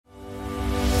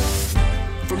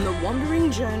wandering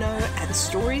journo at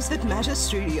Stories That Matter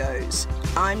Studios.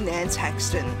 I'm Nance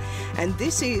Haxton, and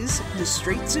this is The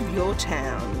Streets of Your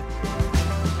Town,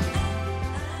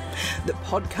 the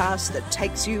podcast that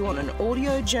takes you on an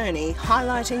audio journey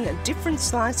highlighting a different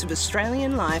slice of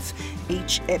Australian life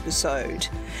each episode.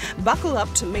 Buckle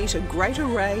up to meet a great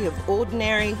array of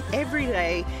ordinary,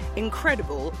 everyday,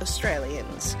 incredible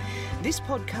Australians. This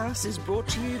podcast is brought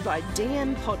to you by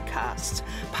DM Podcasts,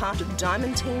 part of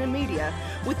Diamantina Media,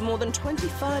 with more than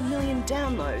 25 million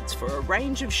downloads for a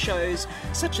range of shows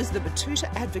such as The Batuta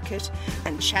Advocate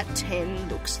and Chat 10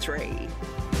 Looks 3.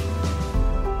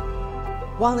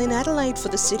 While in Adelaide for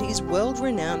the city's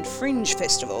world-renowned Fringe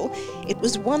Festival, it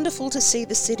was wonderful to see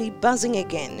the city buzzing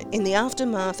again in the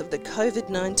aftermath of the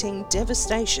COVID-19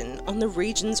 devastation on the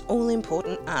region's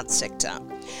all-important arts sector.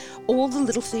 All the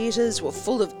little theatres were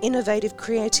full of innovative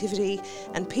creativity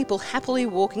and people happily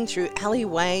walking through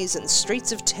alleyways and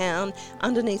streets of town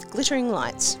underneath glittering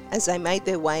lights as they made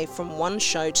their way from one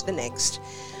show to the next.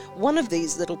 One of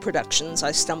these little productions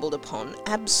I stumbled upon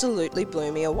absolutely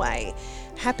blew me away.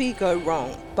 Happy Go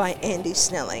Wrong by Andi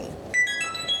Snelling.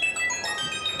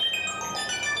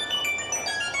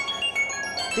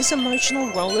 This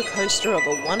emotional roller coaster of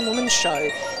a one-woman show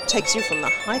takes you from the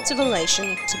heights of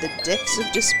elation to the depths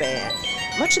of despair,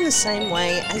 much in the same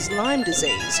way as Lyme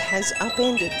disease has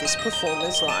upended this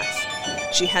performer's life.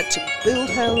 She had to build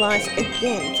her life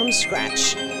again from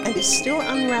scratch and is still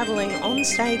unravelling on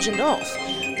stage and off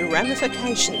the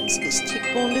ramifications this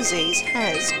tick-borne disease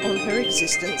has on her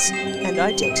existence and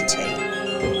identity.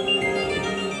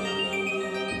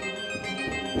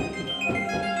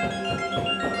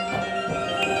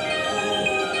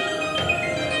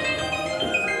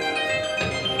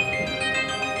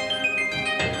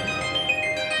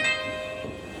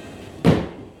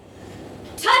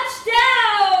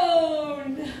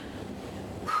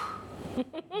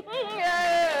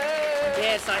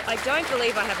 Yes, I don't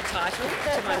believe I have a title,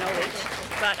 to my knowledge,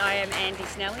 but I am Andi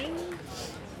Snelling.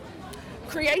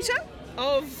 Creator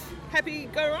of Happy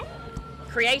Go Wrong?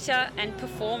 Creator and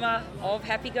performer of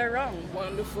Happy Go Wrong.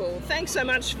 Wonderful. Thanks so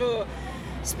much for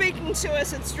speaking to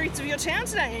us at Streets of Your Town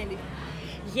today, Andi.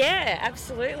 Yeah,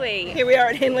 absolutely. Here we are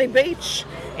at Henley Beach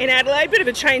in Adelaide. Bit of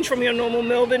a change from your normal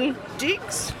Melbourne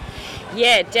digs.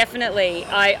 Yeah, definitely.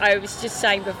 I was just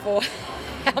saying before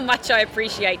how much I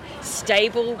appreciate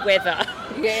stable weather.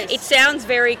 Yes. It sounds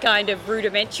very kind of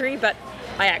rudimentary, but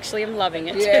I actually am loving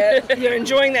it. Yeah, you're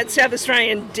enjoying that South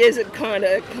Australian desert kind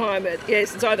of climate.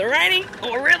 Yes, it's either raining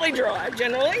or really dry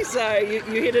generally, so you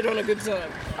hit it on a good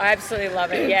time. I absolutely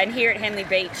love it, yeah. And here at Henley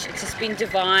Beach, it's just been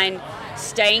divine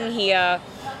staying here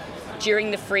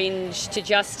during the Fringe to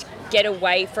just get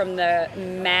away from the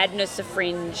madness of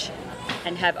Fringe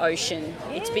and have ocean.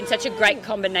 It's been such a great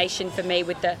combination for me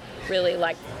with the really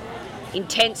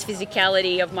intense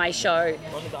physicality of my show.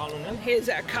 Here's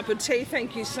our cup of tea,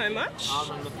 thank you so much.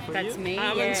 That's me.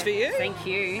 Almonds for you. Thank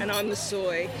you. And I'm the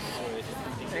soy.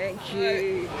 Thank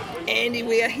you. Andy,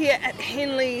 we are here at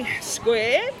Henley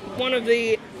Square, one of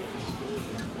the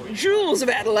jewels of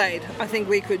Adelaide, I think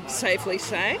we could safely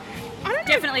say.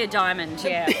 Definitely a diamond,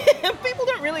 yeah. People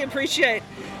don't really appreciate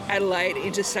Adelaide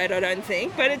interstate, I don't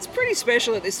think, but it's pretty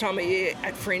special at this time of year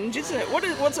at Fringe, isn't it?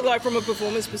 What's it like from a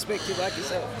performance perspective like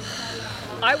yourself?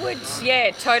 I would,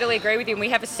 totally agree with you. We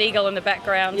have a seagull in the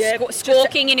background,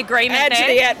 squawking in agreement add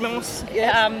there. Add to the atmos.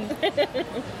 Yeah.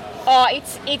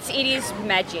 It is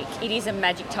magic. It is a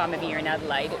magic time of year in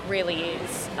Adelaide. It really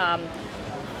is.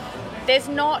 There's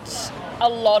not a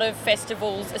lot of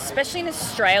festivals, especially in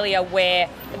Australia, where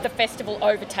the festival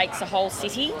overtakes a whole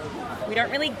city. We don't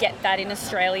really get that in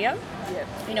Australia. Yep.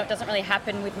 It doesn't really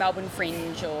happen with Melbourne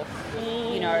Fringe or,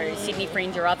 Sydney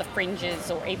Fringe or other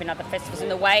fringes or even other festivals in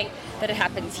the way that it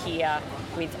happens here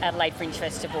with Adelaide Fringe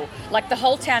Festival. Like, the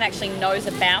whole town actually knows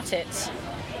about it,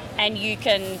 and you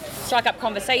can strike up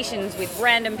conversations with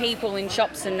random people in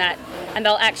shops and that, and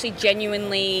they'll actually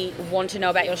genuinely want to know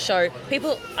about your show.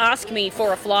 People ask me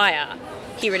for a flyer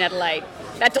here in Adelaide.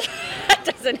 That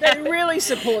doesn't happen. They really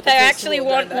support the They festival, actually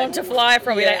want to fly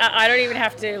from me. I don't even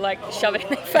have to shove it in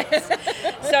their face.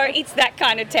 So it's that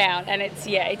kind of town, and it's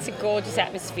a gorgeous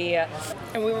atmosphere.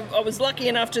 And I was lucky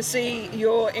enough to see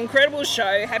your incredible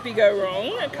show, Happy Go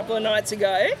Wrong, a couple of nights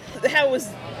ago. How was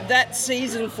that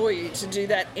season for you to do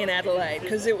that in Adelaide?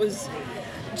 Because it was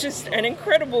just an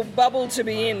incredible bubble to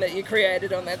be in that you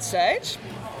created on that stage.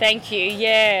 Thank you,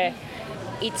 yeah.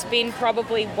 It's been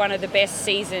probably one of the best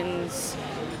seasons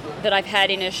that I've had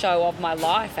in a show of my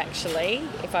life, actually,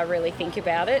 if I really think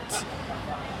about it.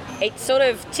 It sort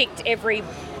of ticked every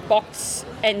box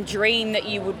and dream that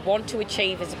you would want to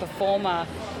achieve as a performer.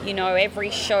 You know, every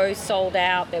show sold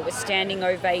out. There were standing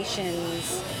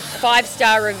ovations,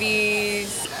 5-star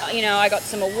reviews. You know, I got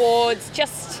some awards.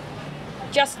 Just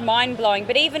mind-blowing.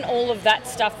 But even all of that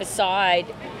stuff aside,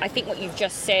 I think what you've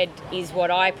just said is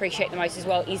what I appreciate the most as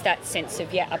well, is that sense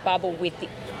of, a bubble with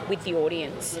the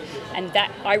audience. And that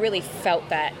I really felt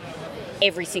that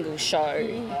every single show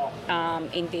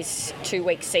in this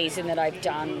 2-week season that I've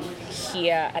done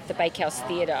here at the Bakehouse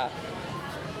Theatre.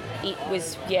 It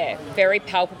was, very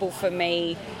palpable for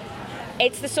me.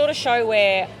 It's the sort of show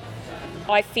where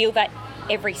I feel that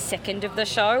every second of the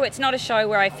show. It's not a show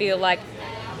where I feel like,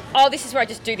 oh, this is where I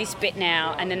just do this bit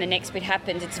now and then the next bit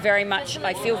happens. It's very much,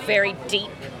 I feel very deep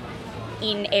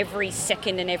in every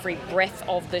second and every breath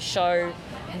of the show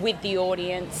with the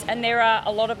audience. And there are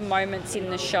a lot of moments in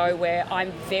the show where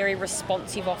I'm very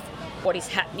responsive of what is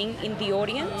happening in the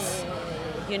audience.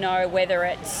 You know, whether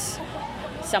it's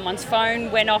someone's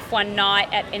phone went off one night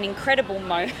at an incredible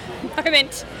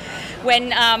moment when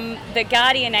the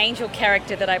guardian angel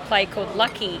character that I play called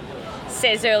Lucky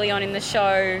says early on in the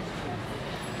show,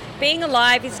 being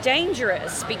alive is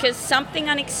dangerous because something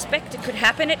unexpected could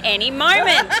happen at any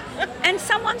moment. And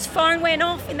someone's phone went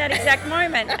off in that exact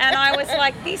moment. And I was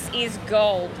like, this is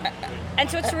gold. And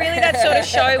so it's really that sort of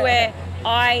show where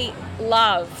I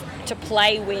love to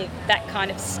play with that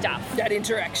kind of stuff. That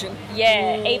interaction.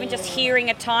 Yeah, even just hearing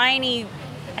a tiny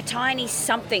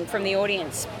something from the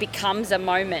audience becomes a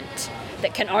moment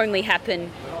that can only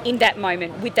happen in that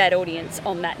moment with that audience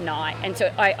on that night. And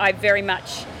so I very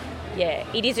much,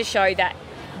 it is a show that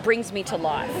brings me to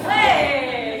life.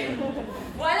 Hey!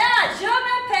 Voilà, je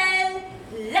m'appelle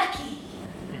Lucky.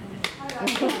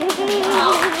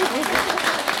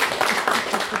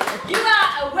 You are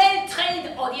a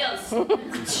well-trained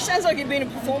audience. Sounds like you've been a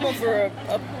performer for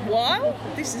a while.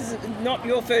 This is not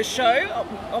your first show,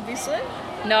 obviously.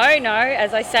 No,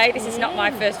 as I say, this is not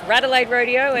my first Adelaide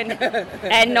rodeo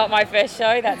and not my first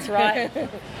show, that's right.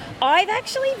 I've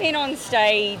actually been on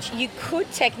stage, you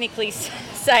could technically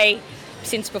say,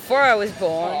 since before I was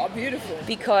born. Oh, beautiful.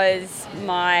 Because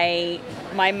my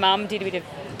mum did a bit of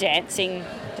dancing,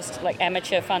 just like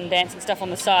amateur fun dancing stuff on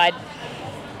the side.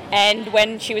 And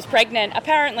when she was pregnant,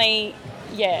 apparently,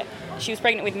 she was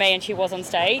pregnant with me and she was on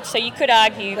stage. So you could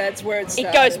argue that's where it started.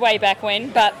 It goes way back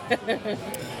when, but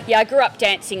I grew up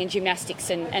dancing and gymnastics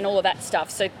and all of that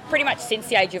stuff. So pretty much since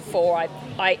the age of 4,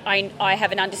 I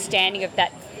have an understanding of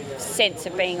that sense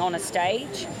of being on a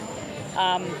stage.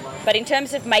 But in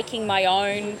terms of making my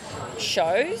own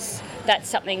shows, that's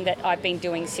something that I've been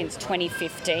doing since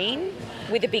 2015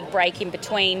 with a big break in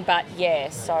between. But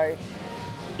so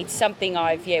it's something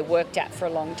I've worked at for a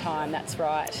long time, that's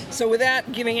right. So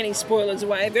without giving any spoilers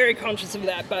away, very conscious of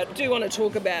that, but do want to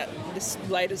talk about this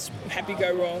latest Happy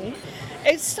Go Wrong.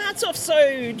 It starts off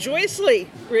so joyously,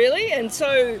 really, and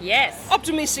so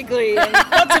optimistically, and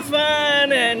lots of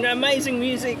fun and amazing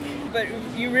music, but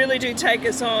you really do take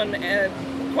us on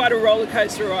quite a roller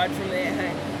coaster ride from there,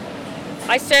 hey?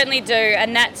 I certainly do,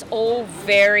 and that's all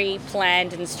very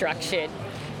planned and structured.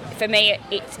 For me,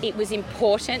 it was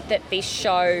important that this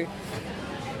show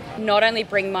not only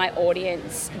bring my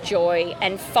audience joy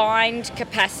and find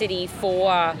capacity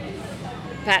for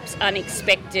perhaps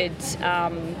unexpected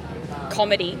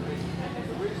comedy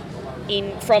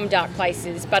from dark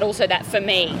places, but also that for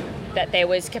me, that there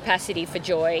was capacity for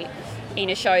joy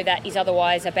in a show that is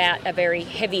otherwise about a very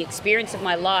heavy experience of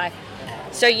my life.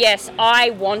 So yes, I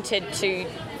wanted to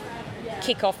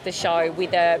kick off the show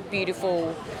with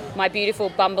my beautiful,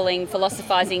 bumbling,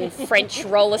 philosophizing French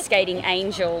roller skating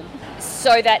angel,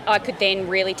 so that I could then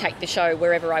really take the show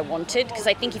wherever I wanted. Because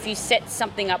I think if you set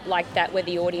something up like that where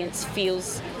the audience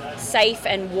feels safe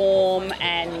and warm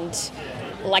and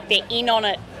like they're in on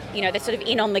it, they're sort of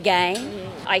in on the game,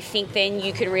 I think then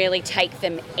you could really take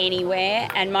them anywhere.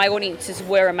 And my audiences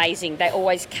were amazing. They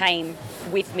always came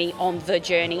with me on the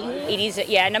journey. It is,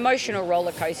 an emotional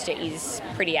roller coaster is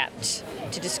pretty apt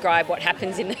to describe what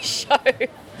happens in the show.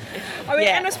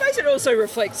 And I suppose it also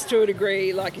reflects to a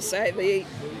degree, like you say,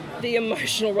 the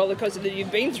emotional roller coaster that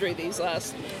you've been through these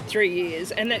last 3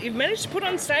 years, and that you've managed to put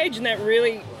on stage in that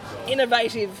really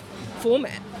innovative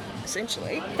format,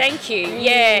 essentially. Thank you.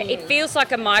 Yeah, it feels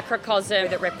like a microcosm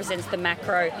that represents the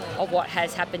macro of what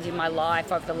has happened in my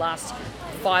life over the last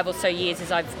 5 or so years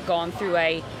as I've gone through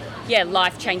a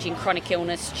life-changing chronic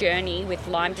illness journey with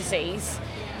Lyme disease.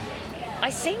 I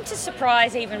seem to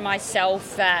surprise even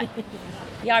myself that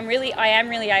I am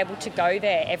really able to go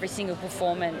there every single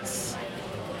performance,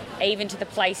 even to the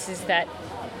places that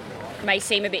may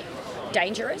seem a bit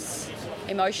dangerous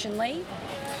emotionally.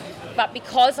 But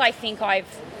because I think I've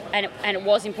and it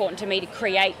was important to me to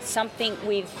create something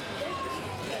with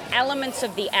elements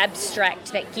of the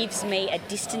abstract that gives me a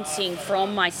distancing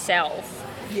from myself.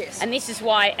 Yes. And this is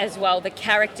why, as well, the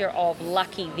character of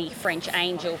Lucky, the French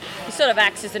angel, who sort of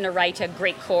acts as a narrator,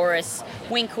 Greek chorus,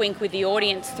 wink, wink with the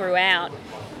audience throughout,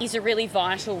 is a really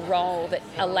vital role that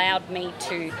allowed me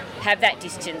to have that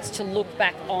distance, to look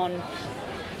back on,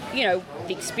 you know,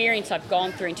 the experience I've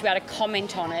gone through and to be able to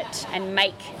comment on it and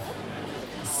make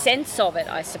sense of it,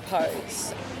 I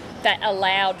suppose, that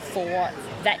allowed for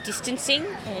that distancing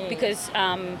because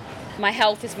my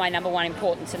health is my number one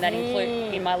importance, and that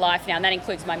include in my life now, and that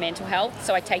includes my mental health.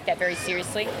 So I take that very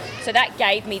seriously. So that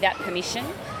gave me that permission.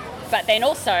 But then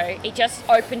also, it just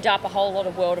opened up a whole lot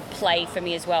of world of play for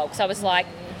me as well. Because I was like,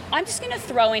 I'm just going to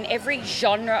throw in every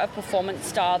genre of performance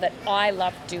style that I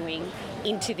love doing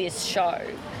into this show.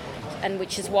 And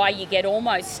which is why you get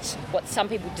almost what some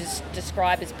people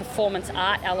describe as performance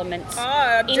art elements,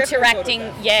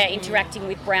 interacting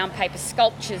with brown paper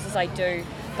sculptures as I do,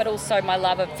 but also my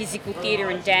love of physical theatre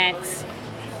and dance,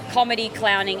 comedy,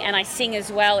 clowning, and I sing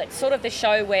as well. It's sort of the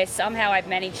show where somehow I've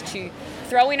managed to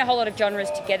throw in a whole lot of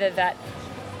genres together that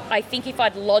I think if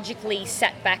I'd logically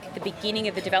sat back at the beginning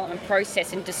of the development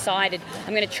process and decided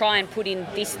I'm going to try and put in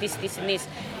this, and this,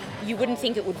 you wouldn't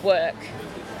think it would work.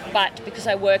 But because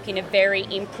I work in a very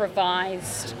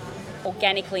improvised,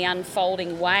 organically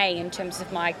unfolding way in terms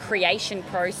of my creation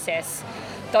process,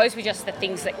 those were just the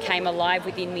things that came alive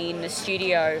within me in the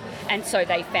studio, and so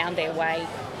they found their way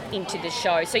into the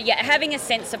show. So yeah, having a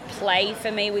sense of play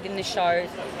for me within the show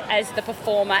as the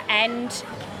performer and,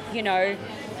 you know,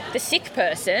 the sick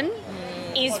person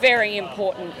is very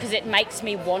important because it makes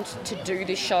me want to do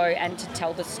the show and to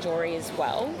tell the story as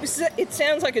well. It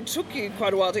sounds like it took you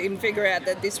quite a while to even figure out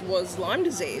that this was Lyme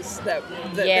disease that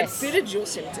fitted your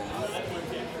symptoms.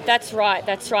 That's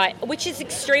right, which is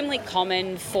extremely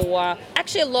common for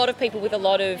actually a lot of people with a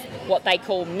lot of what they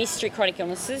call mystery chronic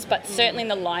illnesses, but certainly in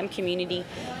the Lyme community,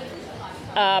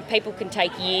 people can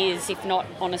take years, if not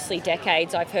honestly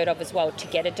decades, I've heard of as well, to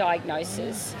get a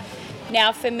diagnosis.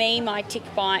 Now for me, my tick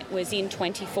bite was in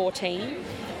 2014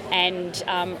 and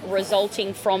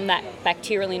resulting from that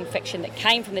bacterial infection that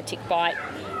came from the tick bite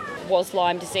was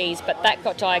Lyme disease, but that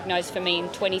got diagnosed for me in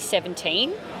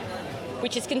 2017.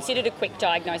 Which is considered a quick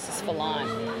diagnosis for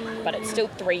Lyme, but it's still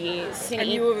 3 years. And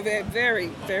you were very,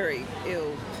 very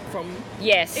ill from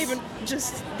even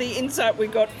just the insight we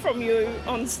got from you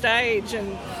on stage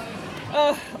and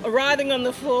writhing on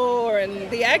the floor and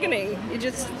the agony. You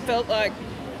just felt like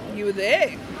you were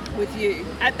there with you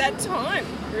at that time,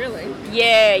 really.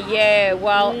 Yeah.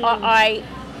 Well,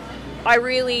 I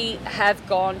really have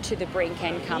gone to the brink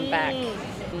and come back,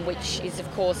 which is, of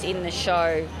course, in the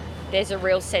show. There's a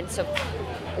real sense of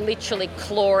literally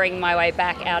clawing my way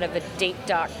back out of a deep,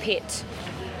 dark pit.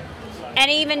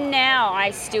 And even now,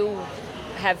 I still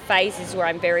have phases where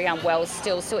I'm very unwell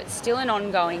still, so it's still an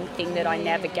ongoing thing that I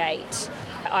navigate.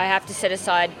 I have to set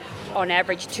aside, on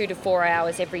average, 2 to 4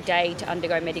 hours every day to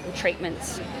undergo medical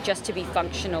treatments just to be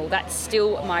functional. That's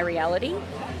still my reality.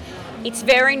 It's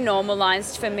very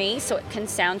normalised for me, so it can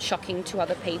sound shocking to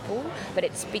other people, but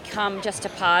it's become just a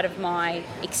part of my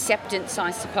acceptance, I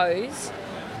suppose.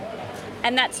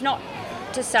 And that's not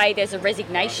to say there's a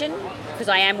resignation, because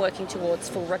I am working towards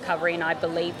full recovery and I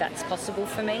believe that's possible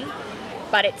for me.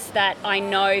 But it's that I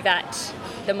know that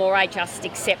the more I just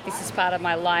accept this as part of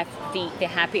my life, the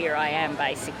happier I am,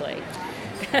 basically.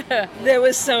 There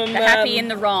was some... The happy in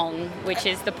the wrong, which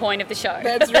is the point of the show.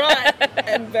 That's right.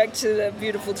 And back to the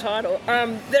beautiful title.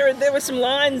 There were some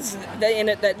lines in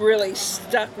it that really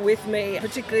stuck with me,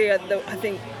 particularly, I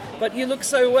think, but you look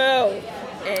so well.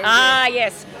 And,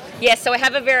 yes. Yes, so I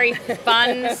have a very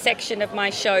fun section of my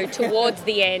show towards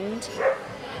the end.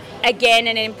 Again,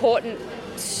 an important,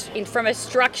 from a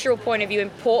structural point of view,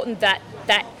 important that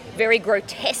very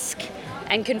grotesque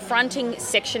and confronting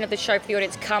section of the show for the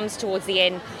audience comes towards the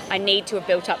end. I need to have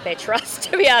built up their trust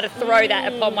to be able to throw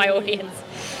that upon my audience.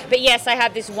 But yes, I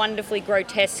have this wonderfully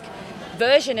grotesque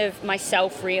version of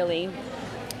myself, really,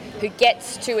 who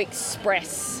gets to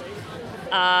express,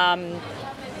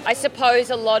 I suppose,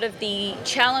 a lot of the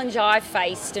challenge I've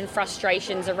faced and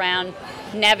frustrations around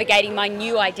navigating my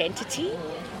new identity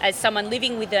as someone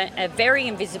living with a very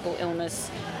invisible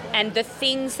illness, and the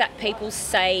things that people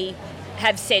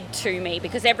have said to me,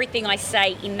 because everything I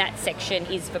say in that section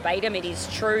is verbatim, it is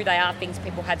true, they are things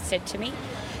people have said to me.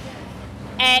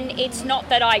 And it's not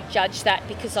that I judge that,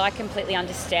 because I completely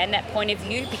understand that point of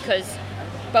view, because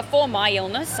before my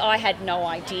illness, I had no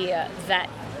idea that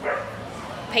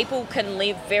people can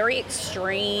live very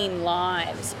extreme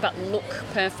lives but look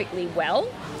perfectly well.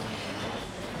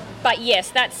 But yes,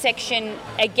 that section,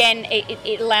 again,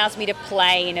 it allows me to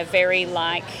play in a very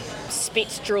like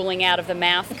spit drooling out of the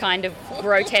mouth kind of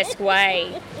grotesque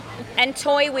way, and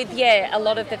toy with, a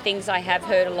lot of the things I have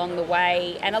heard along the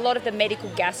way, and a lot of the medical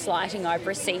gaslighting I've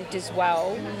received as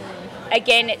well.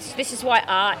 Again, this is why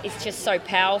art is just so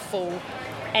powerful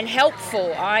and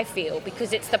helpful, I feel,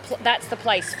 because that's the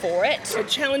place for it. It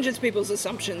challenges people's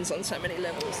assumptions on so many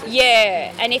levels.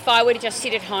 Yeah, and if I were to just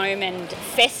sit at home and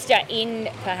fester in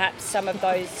perhaps some of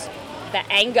the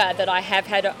anger that I have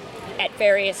had at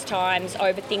various times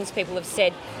over things people have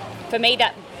said, for me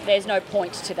that there's no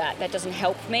point to that. That doesn't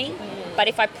help me. But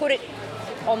if I put it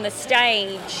on the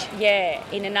stage,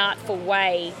 in an artful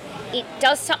way, it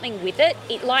does something with it.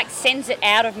 It like sends it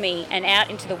out of me and out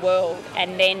into the world,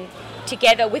 and then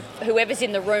together with whoever's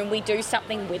in the room, we do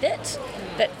something with it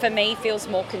that for me feels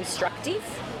more constructive.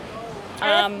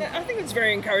 I think it's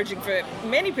very encouraging for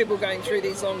many people going through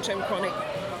these long-term chronic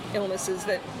illnesses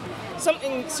that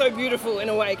something so beautiful in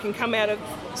a way can come out of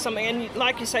something, and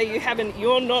like you say,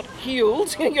 you're not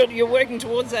healed, you're working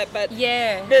towards that, but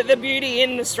the beauty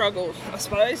in the struggle, I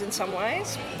suppose, in some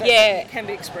ways, can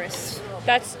be expressed.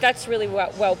 That's really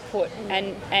well put,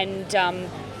 and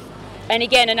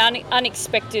again, an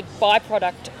unexpected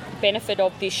byproduct benefit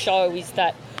of this show is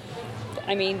that,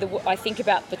 I mean, I think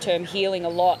about the term healing a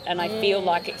lot, and I feel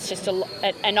like it's just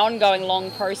an ongoing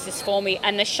long process for me,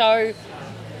 and the show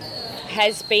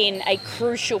has been a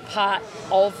crucial part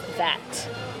of that.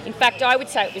 In fact, I would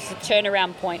say it was the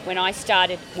turnaround point when I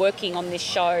started working on this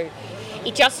show.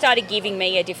 It just started giving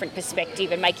me a different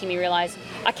perspective and making me realise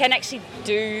I can actually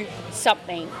do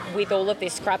something with all of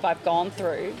this crap I've gone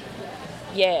through,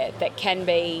 that can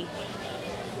be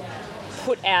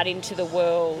put out into the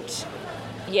world,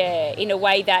 in a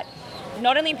way that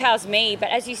not only empowers me, but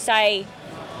as you say,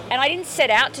 and I didn't set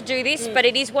out to do this, but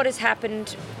it is what has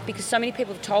happened because so many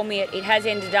people have told me it has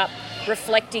ended up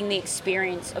reflecting the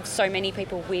experience of so many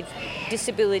people with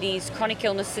disabilities, chronic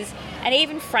illnesses, and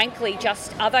even frankly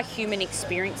just other human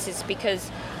experiences,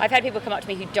 because I've had people come up to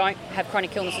me who don't have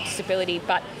chronic illness or disability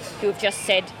but who have just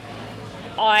said,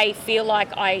 I feel like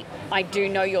I do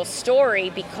know your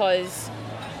story because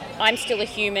I'm still a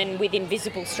human with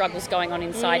invisible struggles going on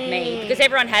inside me, because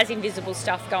everyone has invisible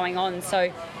stuff going on.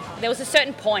 So there was a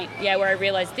certain point, where I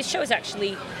realised this show is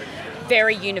actually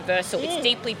very universal. It's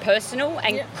deeply personal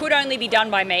and could only be done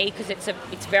by me because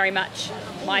it's very much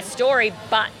my story.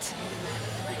 But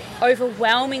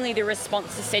overwhelmingly, the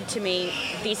responses said to me,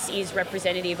 this is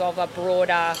representative of the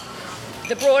broader,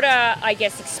 I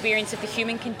guess, experience of the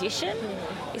human condition,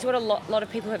 is what a lot of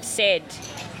people have said,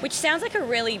 which sounds like a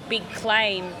really big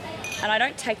claim, and I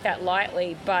don't take that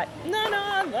lightly, but no,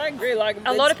 I agree. Like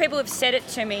a lot of people have said it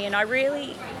to me, and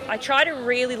I try to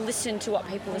really listen to what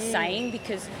people are saying,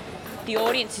 because the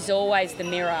audience is always the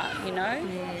mirror,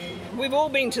 We've all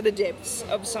been to the depths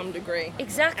of some degree.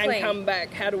 Exactly. And come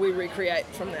back. How do we recreate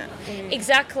from that?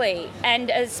 Exactly. And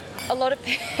as a lot of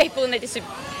people in the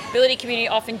disability community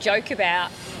often joke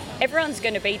about, everyone's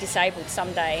going to be disabled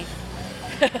someday.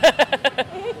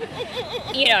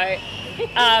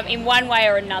 In one way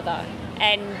or another.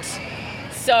 And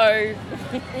so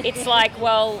it's like,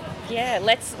 well,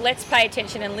 let's pay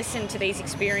attention and listen to these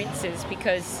experiences,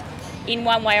 because in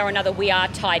one way or another we are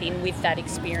tied in with that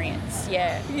experience.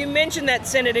 You mentioned that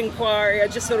Senate inquiry. I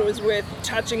just thought it was worth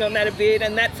touching on that a bit,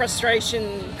 and that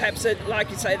frustration, perhaps, like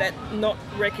you say, that not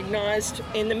recognised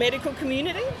in the medical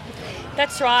community.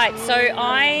 That's right. So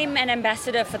I'm an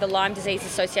ambassador for the Lyme Disease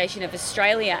Association of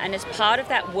Australia, and as part of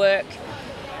that work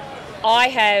I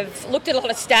have looked at a lot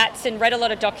of stats and read a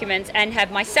lot of documents, and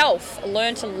have myself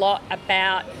learnt a lot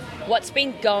about what's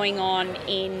been going on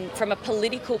from a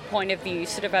political point of view,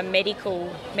 sort of a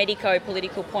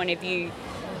medico-political point of view,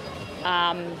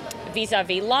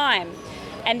 vis-a-vis Lyme.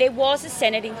 And there was a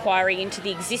Senate inquiry into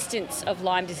the existence of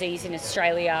Lyme disease in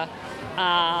Australia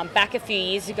back a few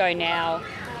years ago now.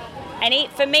 And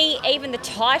for me, even the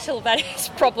title of that is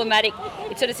problematic.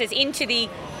 It sort of says into the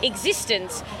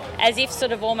existence, as if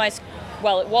sort of almost,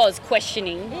 it was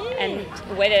questioning and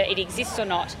whether it exists or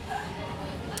not.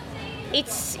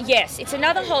 It's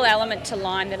another whole element to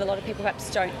Lyme that a lot of people perhaps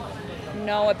don't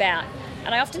know about.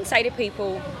 And I often say to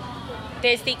people,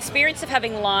 there's the experience of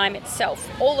having Lyme itself,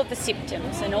 all of the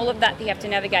symptoms and all of that you have to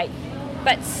navigate.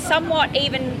 But somewhat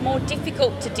even more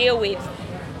difficult to deal with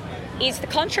is the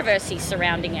controversy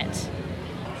surrounding it.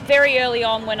 Very early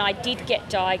on, when I did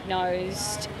get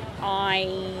diagnosed,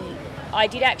 I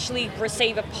did actually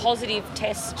receive a positive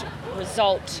test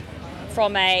result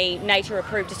from a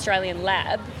NATO-approved Australian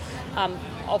lab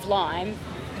of Lyme.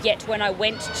 Yet when I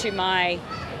went to my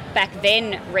back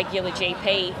then regular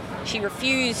GP, she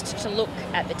refused to look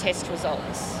at the test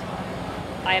results.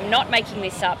 I am not making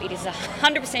this up. It is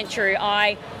 100% true.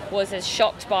 I was as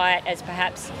shocked by it as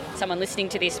perhaps someone listening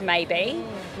to this may be.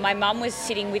 My mum was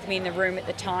sitting with me in the room at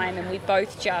the time, and we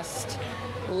both just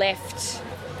left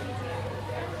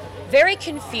very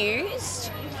confused.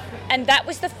 And that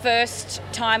was the first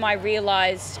time I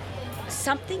realised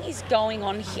something is going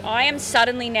on here. I am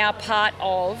suddenly now part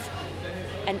of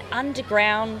an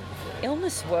underground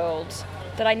illness world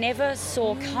that I never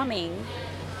saw coming.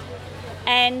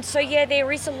 And so,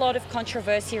 there is a lot of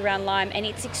controversy around Lyme, and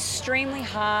it's extremely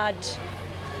hard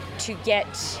to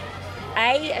get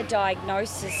A,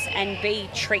 diagnosis, and B,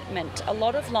 treatment. A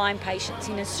lot of Lyme patients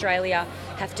in Australia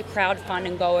have to crowdfund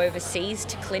and go overseas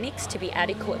to clinics to be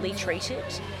adequately treated.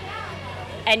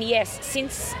 And yes,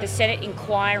 since the Senate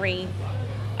inquiry,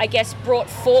 I guess,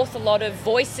 brought forth a lot of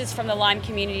voices from the Lyme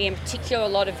community, in particular a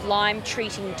lot of Lyme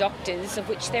treating doctors, of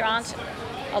which there aren't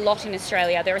a lot in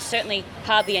Australia. There are certainly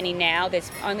hardly any now.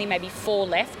 There's only maybe 4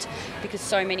 left because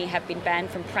so many have been banned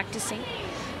from practicing.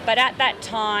 But at that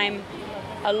time,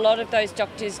 a lot of those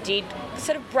doctors did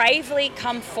sort of bravely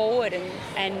come forward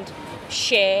and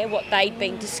share what they'd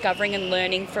been discovering and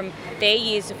learning from their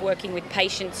years of working with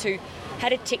patients who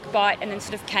had a tick bite and then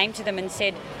sort of came to them and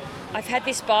said, I've had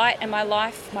this bite and my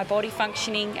life, my body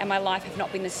functioning and my life have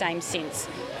not been the same since.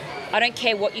 I don't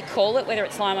care what you call it, whether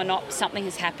it's Lyme or not, something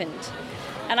has happened.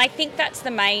 And I think that's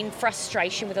the main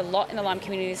frustration with a lot in the Lyme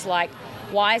community is like,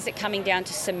 why is it coming down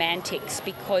to semantics?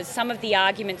 Because some of the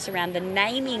arguments around the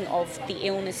naming of the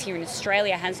illness here in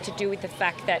Australia has to do with the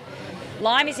fact that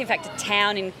Lyme is in fact a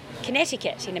town in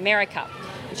Connecticut in America,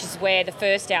 which is where the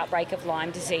first outbreak of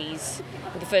Lyme disease,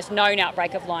 or the first known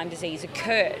outbreak of Lyme disease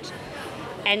occurred.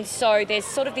 And so there's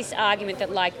sort of this argument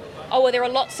that like, oh, well, there are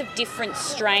lots of different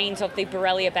strains of the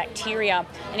Borrelia bacteria,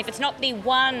 and if it's not the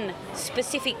one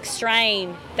specific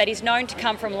strain that is known to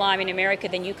come from Lyme in America,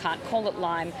 then you can't call it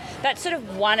Lyme. That's sort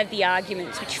of one of the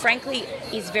arguments, which frankly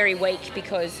is very weak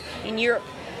because in Europe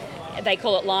they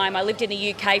call it Lyme. I lived in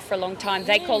the UK for a long time.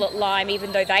 They call it Lyme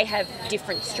even though they have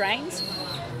different strains.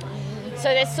 So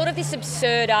there's sort of this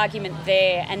absurd argument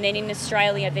there, and then in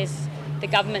Australia the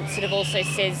government sort of also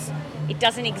says it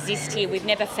doesn't exist here, we've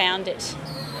never found it.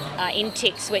 In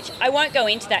ticks, which I won't go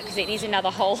into that because it is another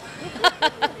whole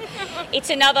it's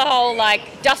another whole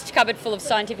like dust cupboard full of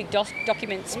scientific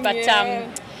documents, but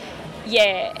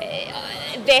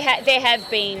there have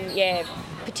been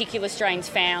particular strains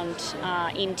found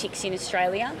in ticks in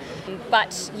Australia,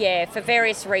 but for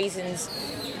various reasons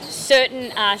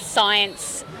certain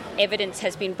science evidence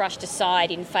has been brushed aside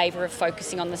in favour of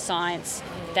focusing on the science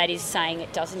that is saying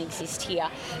it doesn't exist here.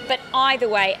 But either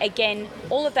way, again,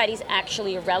 all of that is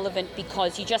actually irrelevant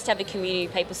because you just have a community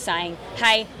of people saying,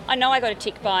 hey, I know I got a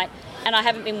tick bite and I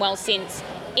haven't been well since.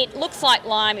 It looks like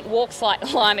Lyme, it walks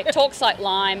like Lyme, it talks like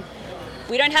Lyme.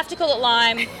 We don't have to call it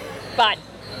Lyme, but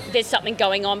there's something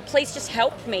going on. Please just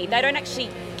help me. They don't actually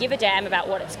give a damn about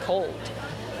what it's called.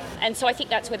 And so I think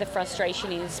that's where the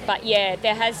frustration is. But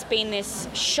there has been this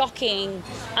shocking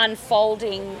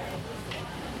unfolding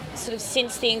sort of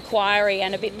since the inquiry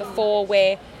and a bit before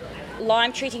where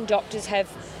Lyme treating doctors have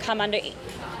come under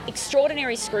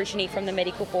extraordinary scrutiny from the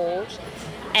medical board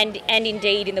and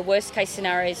indeed in the worst case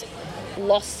scenarios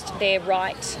lost their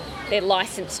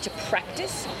licence to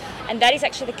practice. And that is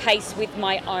actually the case with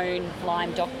my own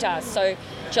Lyme doctor. So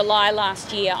July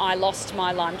last year I lost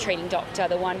my Lyme treating doctor,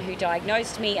 the one who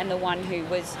diagnosed me and the one who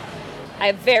was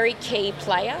a very key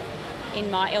player in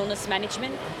my illness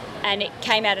management. And it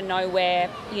came out of nowhere.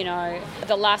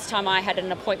 The last time I had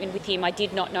an appointment with him, I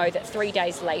did not know that 3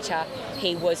 days later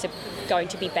he was going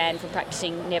to be banned from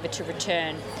practicing, never to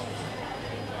return.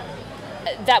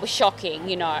 That was shocking,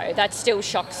 that still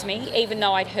shocks me, even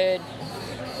though I'd heard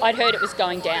it was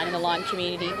going down in the Lyme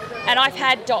community. And I've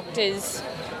had doctors,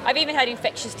 I've even had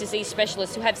infectious disease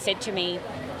specialists who have said to me,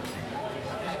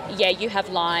 you have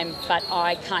Lyme, but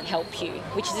I can't help you,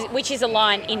 which is a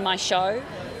line in my show.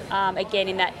 Again,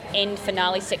 in that end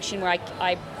finale section where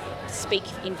I speak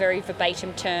in very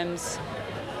verbatim terms.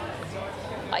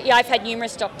 I've had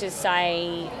numerous doctors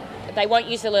say, they won't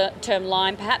use the term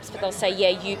Lyme perhaps, but they'll say,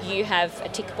 you have a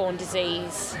tick-borne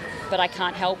disease, but I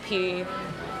can't help you.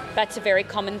 That's a very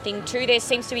common thing too. There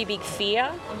seems to be big fear,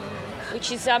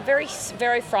 which is very,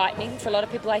 very frightening for a lot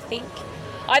of people, I think.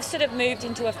 I've sort of moved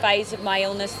into a phase of my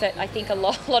illness that I think a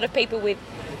lot of people with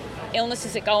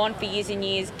illnesses that go on for years and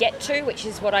years get to, which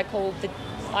is what I call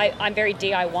I'm very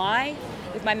DIY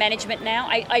with my management now.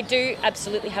 I do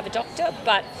absolutely have a doctor,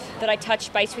 but that I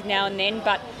touch base with now and then,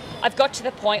 but I've got to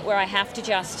the point where I have to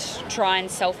just try and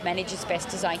self-manage as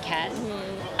best as I can.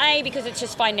 A, because it's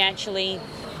just financially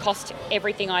cost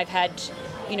everything I've had,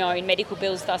 you know, in medical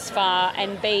bills thus far,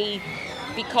 and B,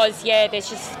 because, there's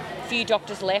just few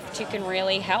doctors left who can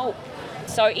really help.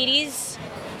 So it is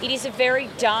a very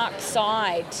dark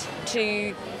side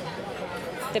to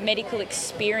the medical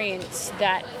experience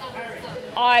that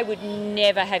I would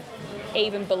never have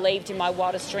even believed in my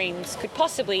wildest dreams could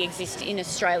possibly exist in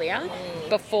Australia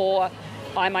before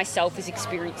I myself was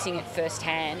experiencing it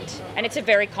firsthand. And it's a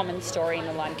very common story in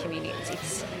the Lyme community.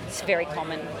 It's very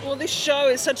common. Well, this show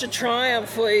is such a triumph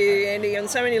for you, Andy, on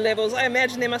so many levels. I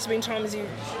imagine there must have been times you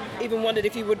even wondered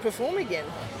if you would perform again,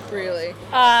 really.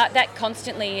 That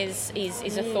constantly is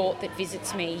a thought that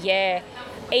visits me, yeah.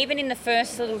 Even in the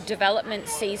first little development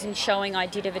season showing I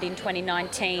did of it in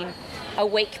 2019, a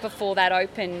week before that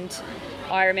opened,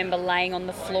 I remember laying on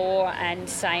the floor and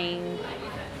saying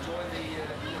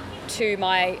to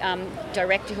my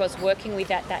director who I was working with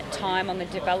at that time on the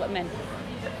development,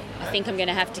 I think I'm going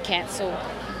to have to cancel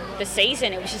the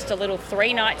season. It was just a little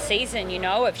 3-night season, you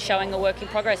know, of showing a work in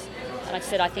progress. And I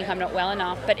said, I think I'm not well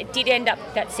enough. But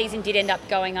that season did end up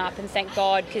going up, and thank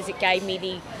God, because it gave me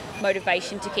the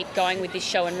motivation to keep going with this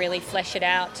show and really flesh it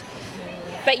out.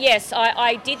 But yes,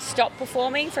 I did stop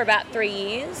performing for about 3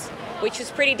 years, which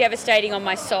was pretty devastating on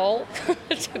my soul,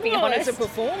 to be honest. As a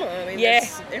performer, I mean,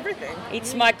 that's everything.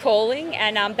 It's my calling,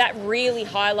 and that really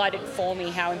highlighted for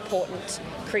me how important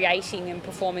creating and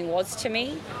performing was to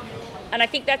me. And I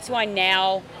think that's why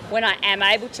now, when I am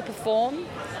able to perform,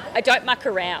 I don't muck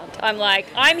around. I'm like,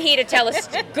 I'm here to tell a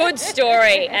good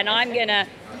story, and I'm going to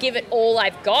give it all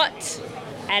I've got.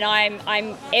 And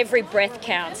I'm every breath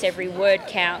counts, every word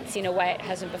counts in a way it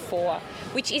hasn't before,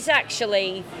 which is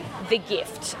actually the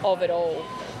gift of it all,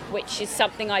 which is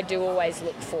something I do always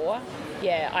look for.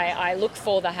 Yeah, I look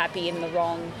for the happy in the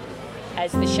wrong,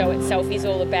 as the show itself is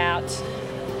all about,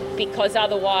 because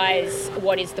otherwise,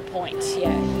 what is the point?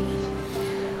 Yeah.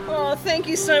 Oh, thank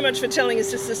you so much for telling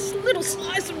us just this little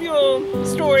slice of your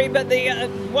story, but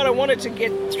what I wanted to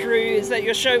get through is that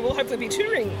your show will hopefully be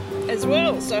touring as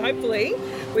well, so hopefully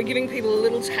we're giving people a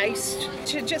little taste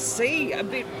to just see a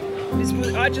bit.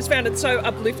 I just found it so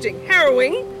uplifting,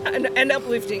 harrowing and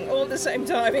uplifting all at the same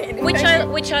time. Which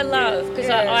I love, because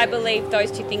I believe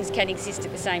those two things can exist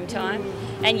at the same time.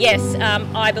 And yes,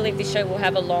 I believe this show will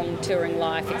have a long touring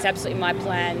life. It's absolutely my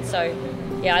plan, so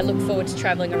yeah, I look forward to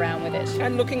travelling around with it.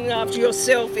 And looking after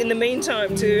yourself in the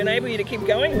meantime to enable you to keep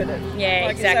going with it. Yeah,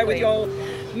 like exactly. You say, with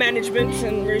your management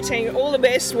and routine, all the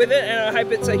best with it, and I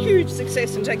hope it's a huge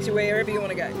success and takes you wherever you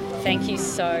want to go. Thank you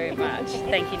so much.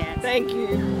 Thank you, Nancy. Thank you.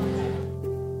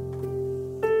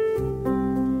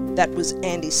 That was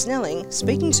Andi Snelling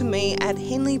speaking to me at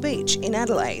Henley Beach in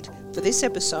Adelaide for this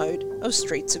episode of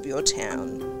Streets of Your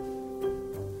Town.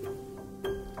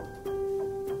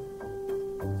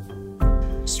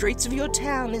 Streets of Your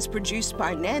Town is produced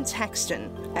by Nance Haxton,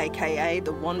 aka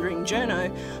The Wandering Journo,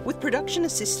 with production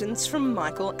assistance from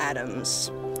Michael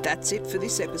Adams. That's it for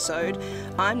this episode.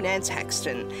 I'm Nance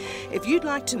Haxton. If you'd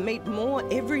like to meet more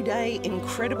everyday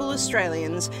incredible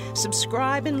Australians,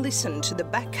 subscribe and listen to the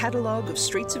back catalogue of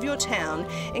Streets of Your Town,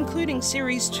 including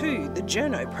Series 2, The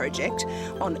Journo Project,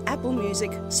 on Apple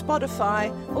Music, Spotify,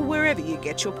 or wherever you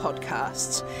get your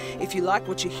podcasts. If you like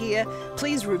what you hear,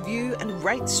 please review and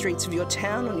rate Streets of Your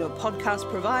Town on your podcast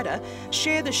provider,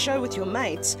 share the show with your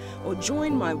mates, or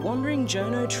join my Wandering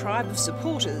Journo tribe of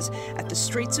supporters at the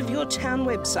Streets of Your Town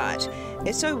website,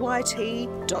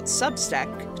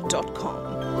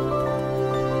 soyt.substack.com.